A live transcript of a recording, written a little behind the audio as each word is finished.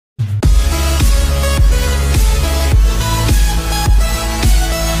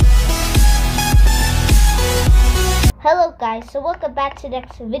so welcome back to the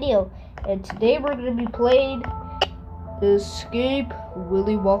next video. And today we're going to be playing Escape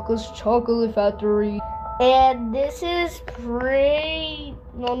Willy Wonka's Chocolate Factory. And this is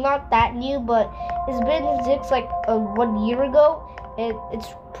not that new, but it's been since like 1 year ago. And it's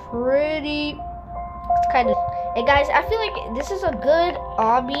kind of, and guys, I feel like this is a good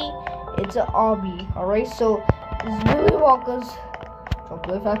obby. It's an obby, alright? So, it's Willy Wonka's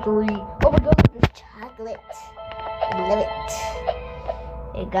Chocolate Factory. Oh my god, there's chocolate. I love it.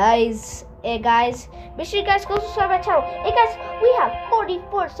 Hey guys, make sure you guys go subscribe to my channel. Hey guys, we have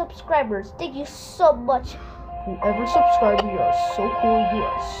 44 subscribers. Thank you so much. Whoever subscribed, you are so cool. You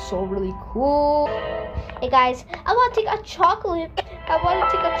are so really cool. Hey guys, I want to take a chocolate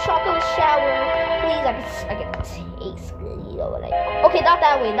shower. Please, I can taste good. You know what I mean? Okay, not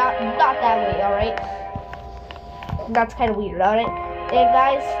that way. Not that way. All right. That's kind of weird. All right. Hey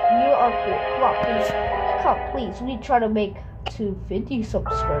guys, you are cool. Come on, please. We try to make 250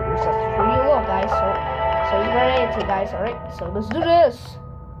 subscribers. That's pretty low, guys. So you ready to, guys? All right. So let's do this.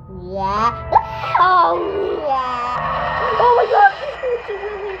 Yeah. Oh yeah. Oh my god. It's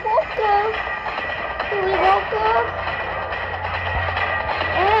Willy Wonka. Willy Wonka.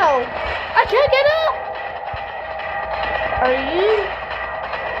 Ow. I can't get up. Are you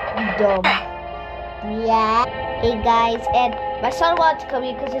dumb? Yeah. Hey guys, and my son wanted to come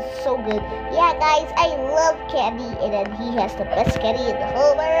here because it's so good. Yeah guys, I love candy, and then he has the best candy in the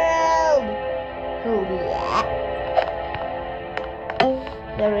whole world. Oh yeah.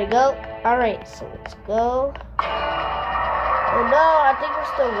 There we go. Alright, so let's go. Oh no, I think we're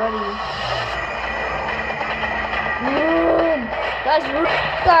still running.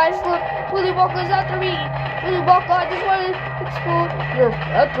 Guys, look, Willy Wonka's after me. Willy Wonka, I just want to explode your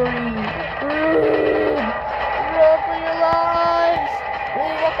factory. Run for your lives.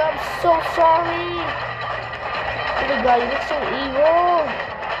 Willy Wonka, I'm so sorry. Oh my god, you look so evil.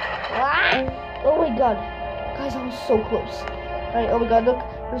 Oh my god. Guys, I was so close. Alright, oh my god, look,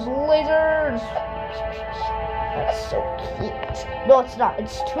 there's lasers. That's so cute. No, it's not.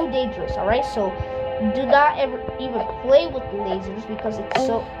 It's too dangerous, alright? So, do not ever even play with the lasers because it's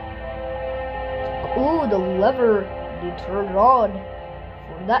so... Ooh, the lever. You turn it on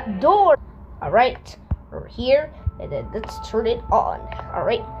for that door. Alright, we're here, and then let's turn it on.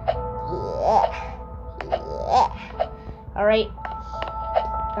 Alright. Yeah. Alright.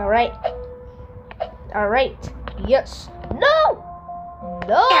 Yes. No!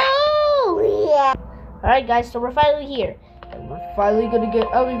 Yeah. Alright guys, so we're finally here. And we're finally gonna get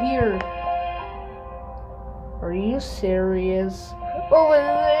out of here. Are you serious? Over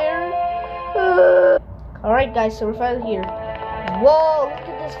there? Alright guys, so we're finally here. Whoa, look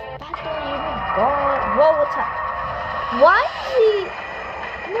at this factory. Oh my god. Whoa, what's up? Why is he?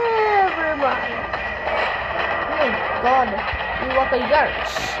 Never mind. Oh my god. You gotta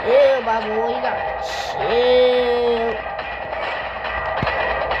chill, my boy. You gotta chill.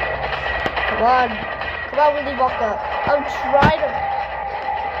 Come on, Willy Wonka. I'm trying to.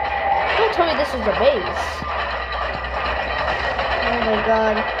 Don't tell me this is a maze. Oh my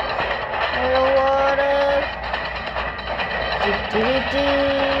god. I don't wanna.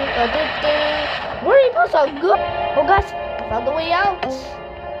 Where are you supposed to go? Oh guys, I found the way out.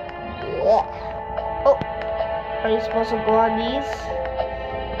 Yeah. Oh, are you supposed to go on these?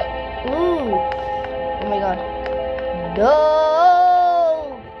 Ooh. Oh my god. No.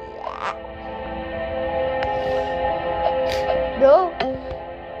 No.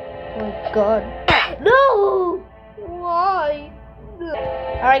 Oh my god. No. Why? No.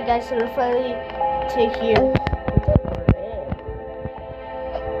 Alright guys, so we're finally take here.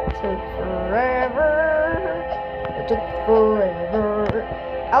 It took forever.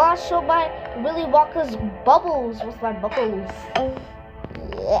 I want to show my Willy Wonka's bubbles with my bubbles.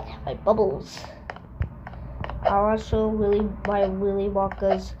 Yeah, my bubbles. I want to show my Willy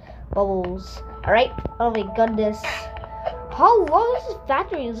Wonka's bubbles. Alright? Oh my goodness. How long is this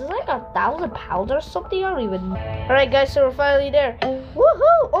factory? Is it like 1,000 pounds or something? I don't even know. Alright guys, so we're finally there.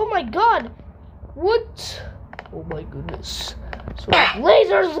 Woohoo! Oh my god! What? Oh my goodness. So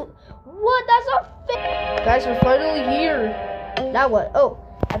lasers! What? That's a fake! Guys, we're finally here. Now what? Oh,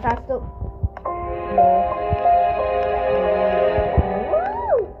 I passed the... No.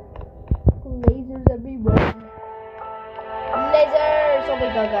 Lasers everywhere. Lasers! Oh my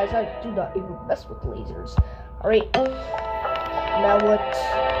god, guys, I do not even mess with lasers. Alright. Now what?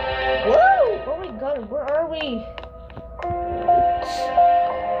 Whoa! Oh my god, where are we? What?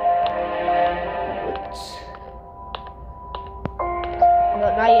 No,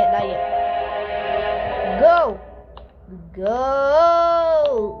 not yet. Go!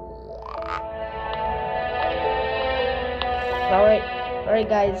 Alright,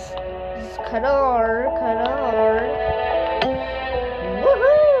 guys. This is kind of hard.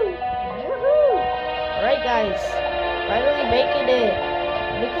 Woohoo! Woohoo! Alright, guys. Finally making it.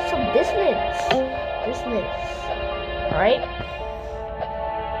 Making some distance. Alright.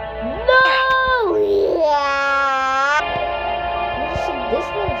 No! Yeah! Making some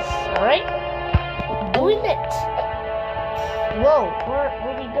distance. Alright. Doing it. Whoa, where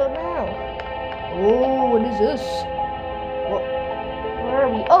we go now? Oh, what is this? Where are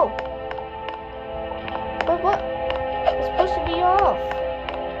we? Oh! What? It's supposed to be off.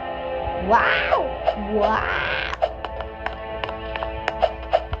 Wow!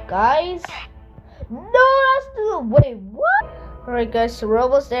 Guys? No, that's the way. What? Alright, guys, so we're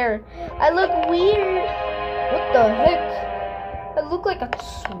almost there. I look weird. What the heck? I look like a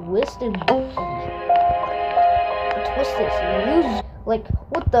twisted monkey. Twisted. Like,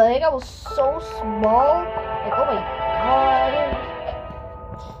 what the heck? I was so small. Like, oh my god.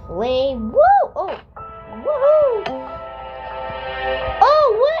 Lame. Woo! Oh! Woohoo! Oh,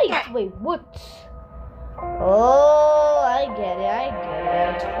 wait, what? Oh, I get it. I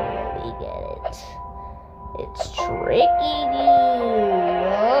totally get it. It's tricking you.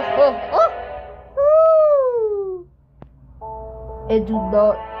 And do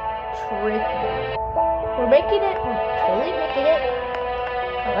not trick me. We're making it. We're totally making it.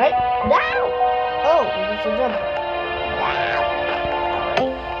 Alright. Now! Oh, we need to jump. Now!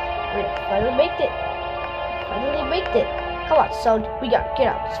 We finally made it. Come on, son. We gotta get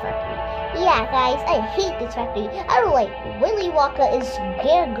out of this factory. Yeah, guys, I hate this factory. I don't like Willy Wonka is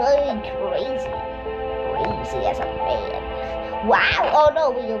going crazy. Crazy as a man. Wow! Oh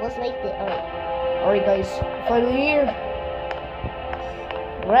no, we almost made it. Alright, guys. We're finally here.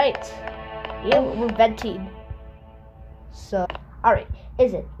 Right. Yeah, we're venting. So, alright.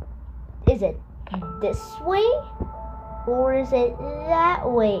 Is it this way? Or is it that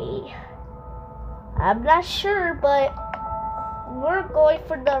way? I'm not sure, but we're going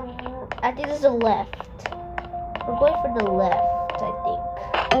for the, I think this is the left. We're going for the left, I think.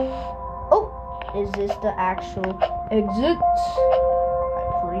 Oh, is this the actual exit?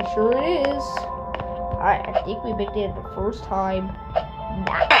 I'm pretty sure it is. Alright, I think we made it the first time.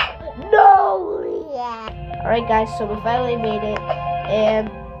 No! Yeah. Alright, guys, so we finally made it. And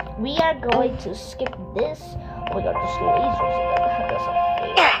we are going to skip this. Oh my god, there's lasers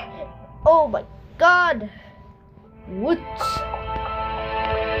in there. Oh my god! What?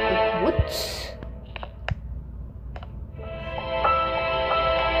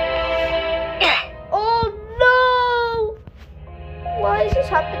 Oh no! Why is this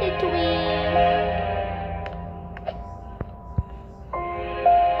happening to me?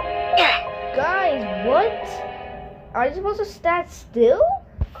 Guys, what? Are you supposed to stand still?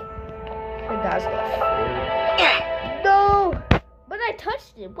 That's not fair. No! But I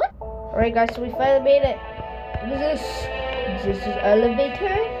touched it. What? Alright, guys, so we finally made it. What is this? Is this an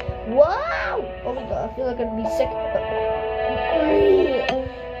elevator? Wow! Oh my god, I feel like I'm gonna be sick.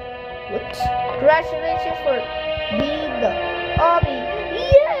 What? Congratulations for being the Obby.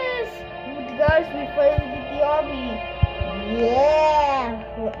 Yes! Guys, we finally did the Obby. Yeah!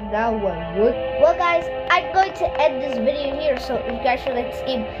 Now what? Well, guys, I'm going to end this video here. So if you guys should like this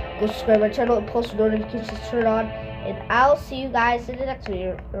game, go subscribe to my channel and post notifications turned on. And I'll see you guys in the next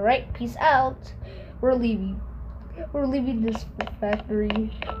video. Alright, peace out. We're leaving this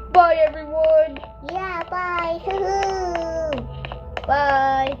factory. Bye, everyone. Yeah, bye.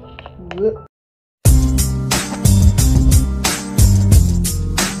 Bye.